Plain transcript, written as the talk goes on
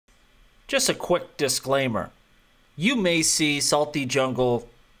Just a quick disclaimer. You may see Salty Jungle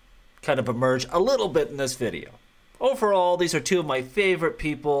kind of emerge a little bit in this video. Overall, these are two of my favorite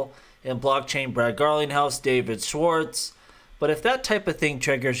people in blockchain, Brad Garlinghouse, David Schwartz. But if that type of thing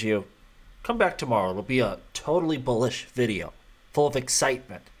triggers you, come back tomorrow. It'll be a totally bullish video, full of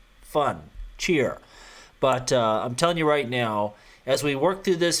excitement, fun, cheer. But I'm telling you right now, as we work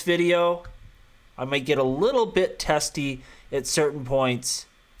through this video, I might get a little bit testy at certain points.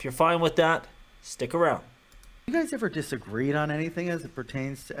 If you're fine with that, stick around. You guys ever disagreed on anything as it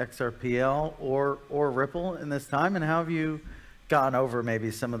pertains to XRPL or Ripple in this time? And how have you gone over maybe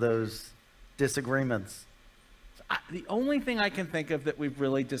some of those disagreements? The only thing I can think of that we've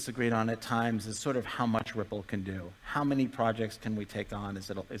really disagreed on at times is sort of how much Ripple can do. How many projects can we take on? Is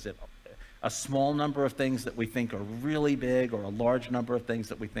it a small number of things that we think are really big, or a large number of things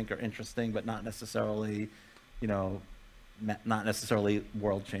that we think are interesting, but not necessarily, not necessarily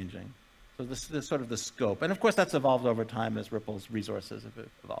world-changing? So this is sort of the scope. And of course, that's evolved over time as Ripple's resources have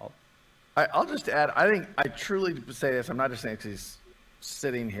evolved. I'll just add, I truly say this, I'm not just saying because he's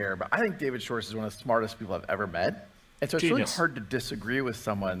sitting here, but I think David Schwartz is one of the smartest people I've ever met. And so it's really hard to disagree with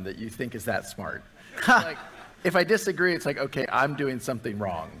someone that you think is that smart. Like, if I disagree, it's like, okay, I'm doing something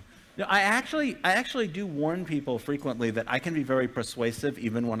wrong. No, I actually do warn people frequently that I can be very persuasive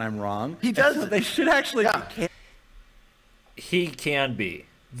even when I'm wrong. He does. So they should actually be. He can be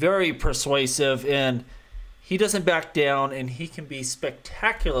very persuasive, and he doesn't back down, and he can be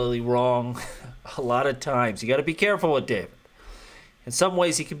spectacularly wrong a lot of times. You got to be careful with David. In some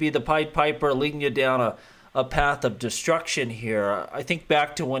ways, he can be the Pied Piper leading you down a path of destruction here. I think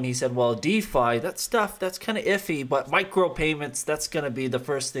back to when he said, well, DeFi, that stuff, that's kind of iffy, but micropayments, that's going to be the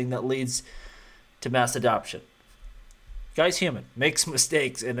first thing that leads to mass adoption. Guy's human, makes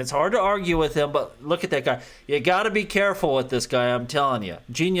mistakes, and it's hard to argue with him, but look at that guy. You got to be careful with this guy, I'm telling you.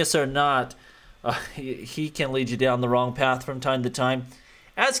 Genius or not, he can lead you down the wrong path from time to time,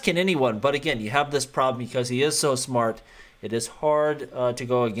 as can anyone. But again, you have this problem because he is so smart. It is hard to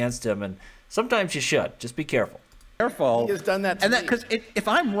go against him, and sometimes you should. Just be careful. Careful. He has done that to me. Because if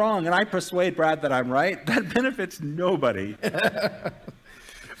I'm wrong and I persuade Brad that I'm right, that benefits nobody.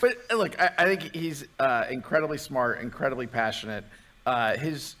 But look, I think he's incredibly smart, incredibly passionate.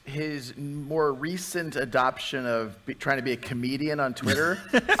 His more recent adoption of trying to be a comedian on Twitter,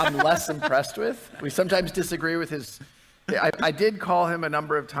 I'm less impressed with. We sometimes disagree with his. I did call him a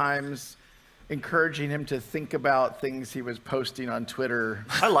number of times, encouraging him to think about things he was posting on Twitter.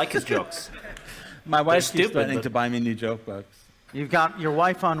 I like his jokes. My wife keeps threatening to buy me new joke books. You've got your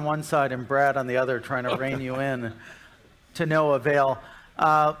wife on one side and Brad on the other trying to rein you in to no avail.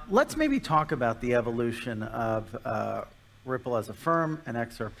 Let's maybe talk about the evolution of Ripple as a firm and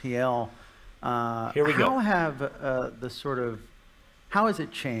XRPL. Here we go. How have how has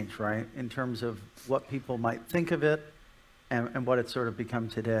it changed, right, in terms of what people might think of it and what it's sort of become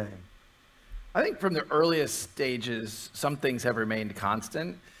today? I think from the earliest stages, some things have remained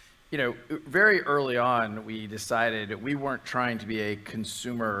constant. Very early on, we decided we weren't trying to be a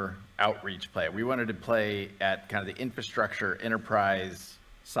consumer outreach play. We wanted to play at kind of the infrastructure enterprise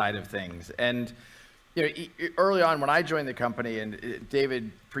side of things. And early on when I joined the company, and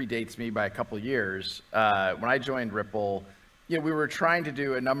David predates me by a couple of years, when I joined Ripple, we were trying to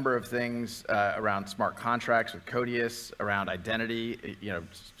do a number of things around smart contracts with Codius, around identity.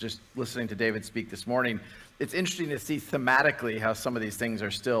 Just listening to David speak this morning, it's interesting to see thematically how some of these things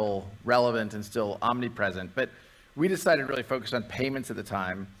are still relevant and still omnipresent. But we decided to really focus on payments at the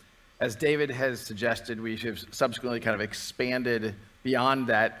time. As David has suggested, we have subsequently kind of expanded beyond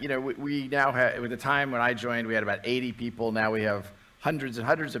that. We now have, at the time when I joined, we had about 80 people. Now we have hundreds and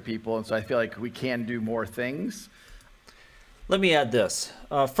hundreds of people. And so I feel like we can do more things. Let me add this.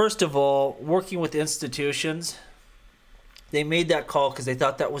 First of all, working with institutions, they made that call because they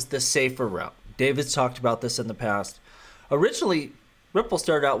thought that was the safer route. David's talked about this in the past. Originally, Ripple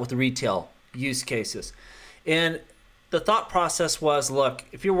started out with retail use cases. And the thought process was, look,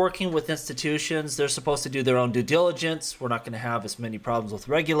 if you're working with institutions, they're supposed to do their own due diligence. We're not going to have as many problems with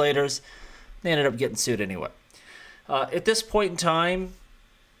regulators. They ended up getting sued anyway. At this point in time,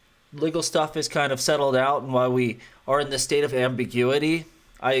 legal stuff is kind of settled out, and while we are in this state of ambiguity,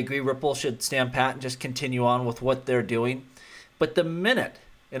 I agree Ripple should stand pat and just continue on with what they're doing. But the minute,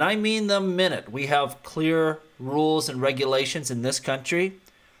 and I mean the minute, we have clear rules and regulations in this country,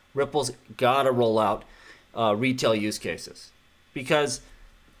 Ripple's got to roll out retail use cases, because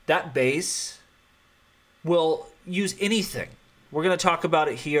that base will use anything. We're going to talk about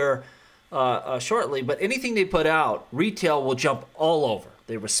it here shortly, but anything they put out, retail will jump all over.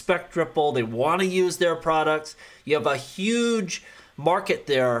 They respect Ripple. They want to use their products. You have a huge market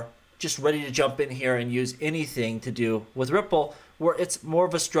there just ready to jump in here and use anything to do with Ripple, where it's more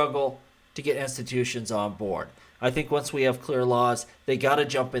of a struggle to get institutions on board. I think once we have clear laws, they got to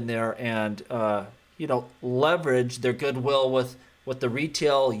jump in there and leverage their goodwill with the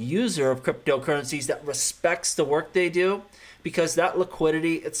retail user of cryptocurrencies that respects the work they do, because that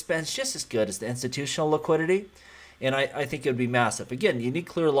liquidity, it spends just as good as the institutional liquidity. And I think it would be massive. Again, you need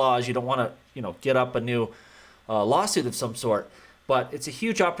clear laws. You don't want to, get up a new lawsuit of some sort. But it's a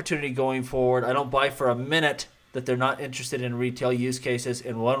huge opportunity going forward. I don't buy for a minute that they're not interested in retail use cases.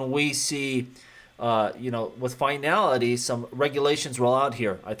 And when we see, with finality, some regulations roll out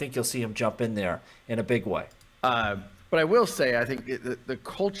here, I think you'll see them jump in there in a big way. But I will say, I think the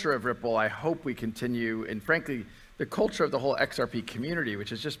culture of Ripple, I hope we continue, and frankly, the culture of the whole XRP community,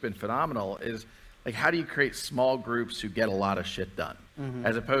 which has just been phenomenal, is like, how do you create small groups who get a lot of shit done,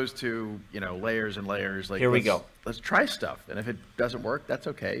 as opposed to, layers and layers. Like, here we go. Let's try stuff, and if it doesn't work, that's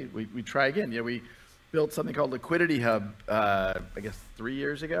okay. We try again. We built something called Liquidity Hub, I guess 3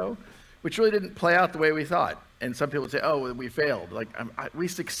 years ago, which really didn't play out the way we thought. And some people say, oh, we failed. Like, we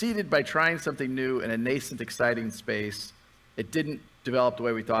succeeded by trying something new in a nascent, exciting space. It didn't develop the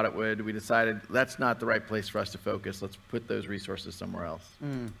way we thought it would. We decided that's not the right place for us to focus. Let's put those resources somewhere else.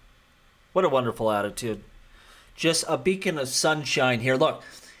 What a wonderful attitude. Just a beacon of sunshine here. Look,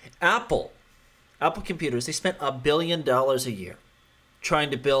 Apple Computers, they spent $1 billion a year trying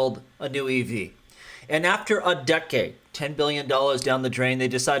to build a new EV. And after a decade, $10 billion down the drain, they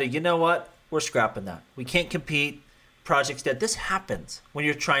decided, you know what? We're scrapping that. We can't compete. Project's dead. This happens when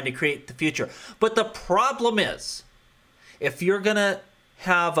you're trying to create the future. But the problem is, if you're going to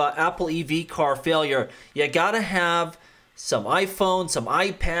have an Apple EV car failure, you got to have some iPhones, some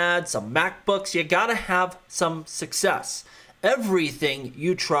iPads, some MacBooks. You got to have some success. Everything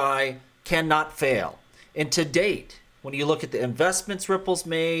you try cannot fail. And to date, when you look at the investments Ripple's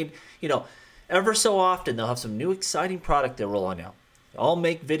made, ever so often they'll have some new exciting product they're rolling out. I'll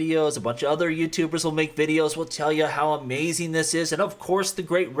make videos. A bunch of other YouTubers will make videos. Will tell you how amazing this is. And of course, the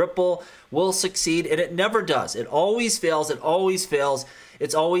great Ripple will succeed. And it never does. It always fails. It always fails.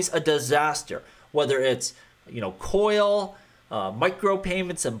 It's always a disaster. Whether it's, Coil,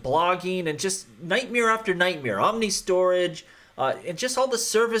 micropayments and blogging, and just nightmare after nightmare. Omni storage, and just all the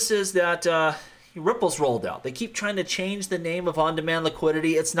services that Ripple's rolled out. They keep trying to change the name of on-demand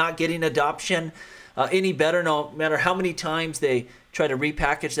liquidity. It's not getting adoption any better, no matter how many times they try to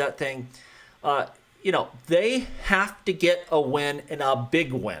repackage that thing. They have to get a win, and a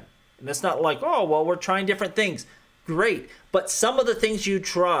big win. And it's not like, oh, well, we're trying different things. Great. But some of the things you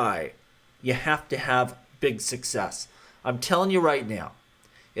try, you have to have big success. I'm telling you right now,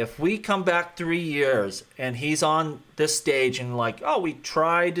 if we come back 3 years and he's on this stage and like, oh, we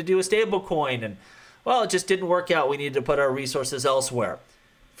tried to do a stable coin and, well, it just didn't work out. We need to put our resources elsewhere.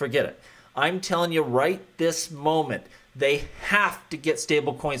 Forget it. I'm telling you right this moment, they have to get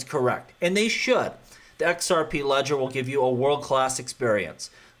stable coins correct. And they should. The XRP Ledger will give you a world-class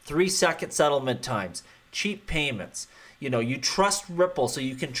experience. 3-second settlement times, cheap payments. You trust Ripple so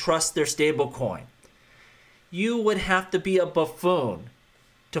you can trust their stable coin. You would have to be a buffoon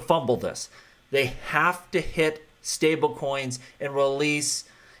to fumble this. They have to hit stable coins and release,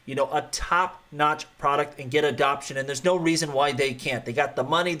 a top-notch product and get adoption. And there's no reason why they can't. They got the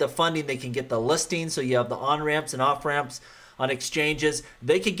money, the funding. They can get the listing. So you have the on-ramps and off-ramps on exchanges.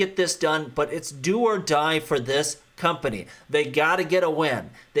 They could get this done, but it's do or die for this company. They got to get a win.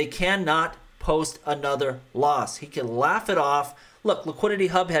 They cannot post another loss. He can laugh it off. Look, Liquidity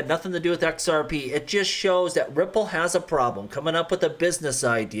Hub had nothing to do with XRP. It just shows that Ripple has a problem coming up with a business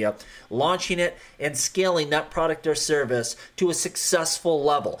idea, launching it, and scaling that product or service to a successful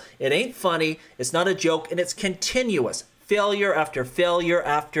level. It ain't funny, it's not a joke, and it's continuous. Failure after failure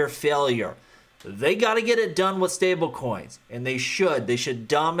after failure. They got to get it done with stablecoins, and they should. They should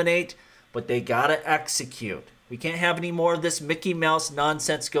dominate, but they got to execute. We can't have any more of this Mickey Mouse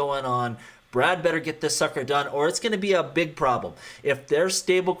nonsense going on. Brad better get this sucker done, or it's going to be a big problem. If their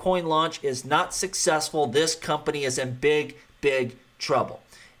stablecoin launch is not successful, this company is in big, big trouble.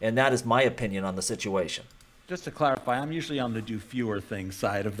 And that is my opinion on the situation. Just to clarify, I'm usually on the do fewer things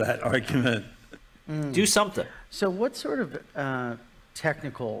side of that argument. Do something. So what sort of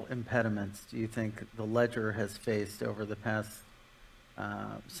technical impediments do you think the Ledger has faced over the past,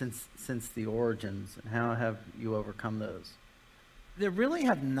 since the origins, and how have you overcome those? There really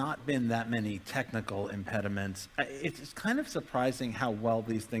have not been that many technical impediments. It's kind of surprising how well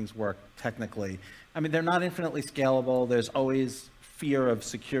these things work technically. I mean, they're not infinitely scalable. There's always fear of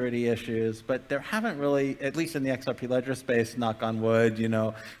security issues, but there haven't really, at least in the XRP Ledger space, knock on wood,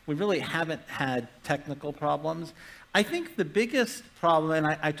 we really haven't had technical problems. I think the biggest problem, and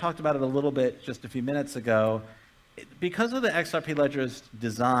I talked about it a little bit just a few minutes ago, because of the XRP Ledger's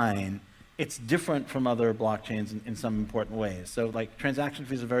design, it's different from other blockchains in some important ways. So like transaction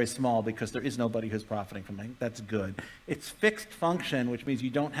fees are very small because there is nobody who's profiting from it. That's good. It's fixed function, which means you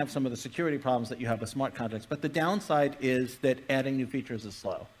don't have some of the security problems that you have with smart contracts. But the downside is that adding new features is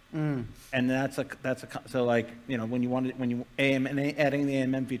slow. And so like, you know, adding the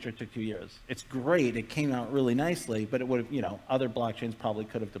AMM feature took 2 years. It's great. It came out really nicely, but it would have, you know, other blockchains probably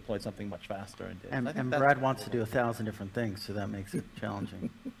could have deployed something much faster and did. And Brad wants to do 1,000 different things, so that makes it challenging.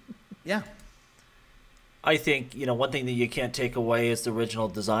 Yeah. I think, you know, one thing that you can't take away is the original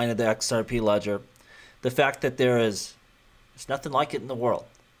design of the XRP Ledger. The fact that there's nothing like it in the world.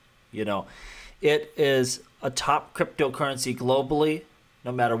 You know, it is a top cryptocurrency globally.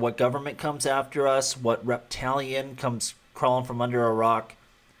 No matter what government comes after us, what reptilian comes crawling from under a rock,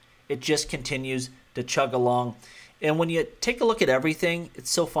 it just continues to chug along. And when you take a look at everything, it's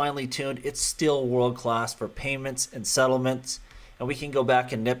so finely tuned. It's still world class for payments and settlements. And we can go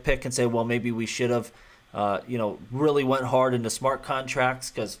back and nitpick and say, well, maybe we should have, you know, really went hard into smart contracts,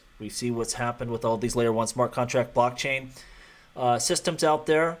 because we see what's happened with all these layer 1 smart contract blockchain systems out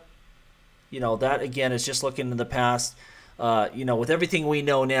there. You know, that again is just looking in the past. You know, with everything we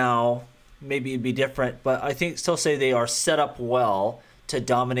know now, maybe it'd be different, but I think still say they are set up well to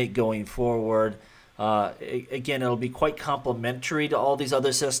dominate going forward. Again, it'll be quite complementary to all these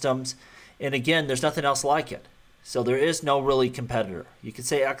other systems. And again, there's nothing else like it. So there is no really competitor. You could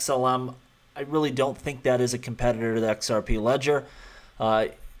say XLM. I really don't think that is a competitor to the XRP Ledger.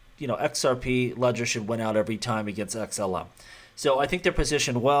 You know, XRP Ledger should win out every time against XLM. So I think they're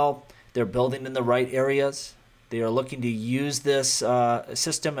positioned well. They're building in the right areas. They are looking to use this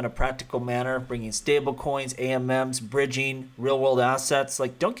system in a practical manner, bringing stablecoins, AMMs, bridging, real-world assets.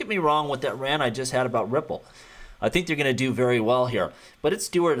 Like, don't get me wrong with that rant I just had about Ripple. I think they're going to do very well here. But it's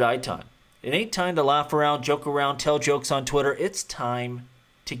do or die time. It ain't time to laugh around, joke around, tell jokes on Twitter. It's time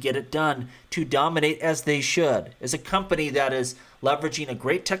to get it done, to dominate as they should. As a company that is leveraging a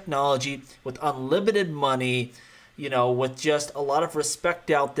great technology with unlimited money, you know, with just a lot of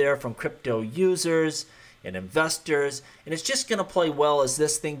respect out there from crypto users and investors, and it's just going to play well as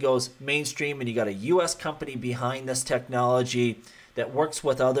this thing goes mainstream, and you got a U.S. company behind this technology that works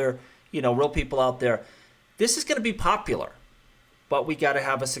with other, you know, real people out there. This is going to be popular, but we got to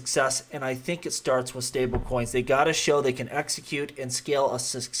have a success, and I think it starts with stablecoins. They got to show they can execute and scale a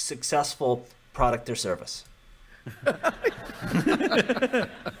successful product or service. I'm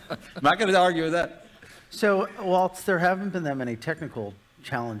not going to argue with that. So, Waltz, there haven't been that many technical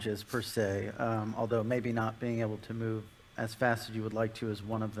challenges per se, although maybe not being able to move as fast as you would like to is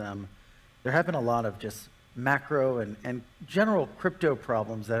one of them. There have been a lot of just macro and general crypto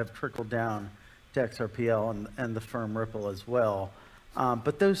problems that have trickled down to XRPL and the firm Ripple as well.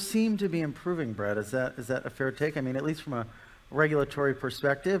 But those seem to be improving, Brett. Is that a fair take? I mean, at least from a regulatory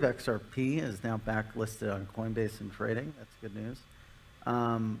perspective, XRP is now backlisted on Coinbase and trading. That's good news.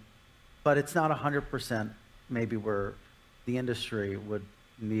 But it's not 100% maybe where the industry would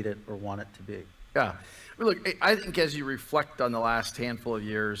need it or want it to be. Yeah. Well, look, I think as you reflect on the last handful of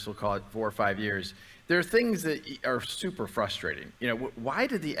years, we'll call it 4 or 5 years, there are things that are super frustrating. You know, why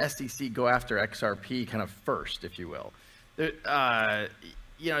did the SEC go after XRP kind of first, if you will? You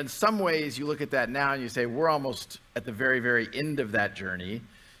know, in some ways you look at that now and you say, we're almost at the very, very end of that journey.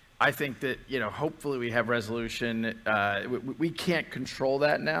 I think that, you know, hopefully we have resolution. We can't control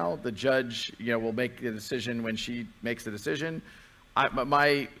that now. The judge, you know, will make the decision when she makes the decision.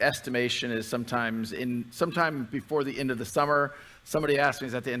 My estimation is sometime before the end of the summer. Somebody asked me,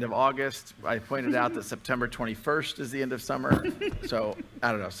 is that the end of August? I pointed out that September 21st is the end of summer. So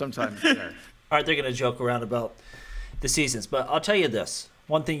I don't know, sometime there. All right, they're going to joke around about the seasons, but I'll tell you this.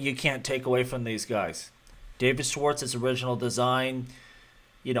 One thing you can't take away from these guys. David Schwartz's original design,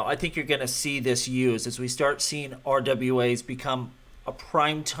 you know, I think you're going to see this used as we start seeing RWAs become a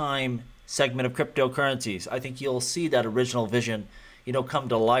prime time segment of cryptocurrencies. I think you'll see that original vision, you know, come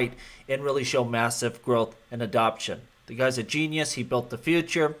to light and really show massive growth and adoption. The guy's a genius. He built the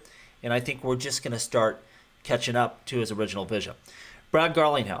future, and I think we're just going to start catching up to his original vision. Brad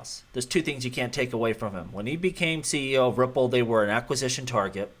Garlinghouse, there's 2 things you can't take away from him. When he became CEO of Ripple, they were an acquisition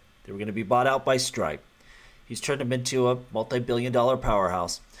target. They were going to be bought out by Stripe. He's turned them into a multi-billion-dollar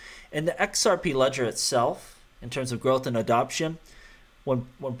powerhouse. And the XRP Ledger itself, in terms of growth and adoption, when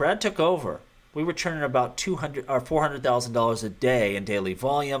Brad took over, we were turning about $400,000 a day in daily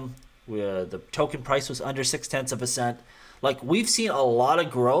volume. The token price was under 0.6 of a cent. Like, we've seen a lot of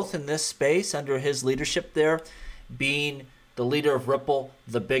growth in this space under his leadership there, being the leader of Ripple,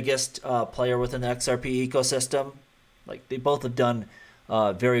 the biggest player within the XRP ecosystem. Like, they both have done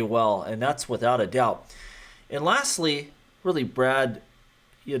very well, and that's without a doubt. And lastly, really, Brad,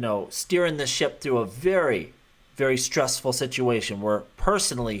 steering the ship through a very, very stressful situation where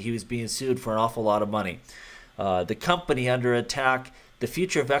personally he was being sued for an awful lot of money. The company under attack, the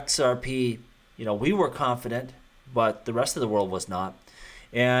future of XRP, we were confident, but the rest of the world was not.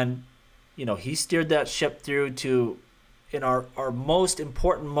 And, he steered that ship through to, in our most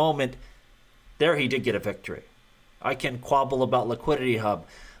important moment, there he did get a victory. I can quabble about Liquidity Hub,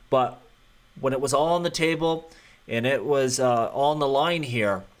 but when it was all on the table and it was all on the line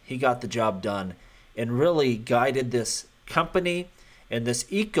here, he got the job done and really guided this company and this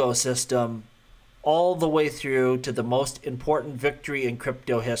ecosystem all the way through to the most important victory in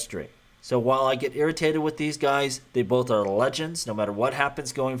crypto history. So while I get irritated with these guys, they both are legends no matter what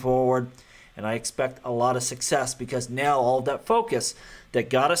happens going forward. And I expect a lot of success because now all of that focus that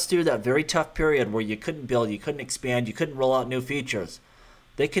got us through that very tough period where you couldn't build, you couldn't expand, you couldn't roll out new features,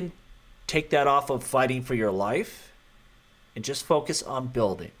 they can take that off of fighting for your life and just focus on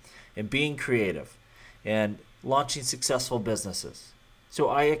building and being creative and launching successful businesses. So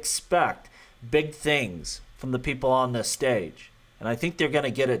I expect big things from the people on this stage. And I think they're going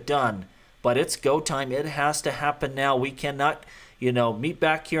to get it done. But it's go time. It has to happen now. We cannot, meet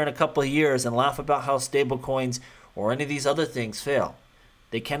back here in a couple of years and laugh about how stablecoins or any of these other things fail.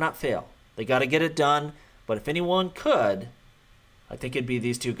 They cannot fail. They got to get it done. But if anyone could, I think it'd be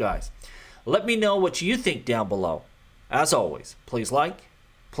these two guys. Let me know what you think down below. As always, please like,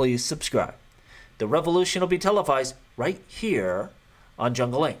 please subscribe. The revolution will be televised right here on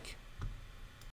Jungle Inc.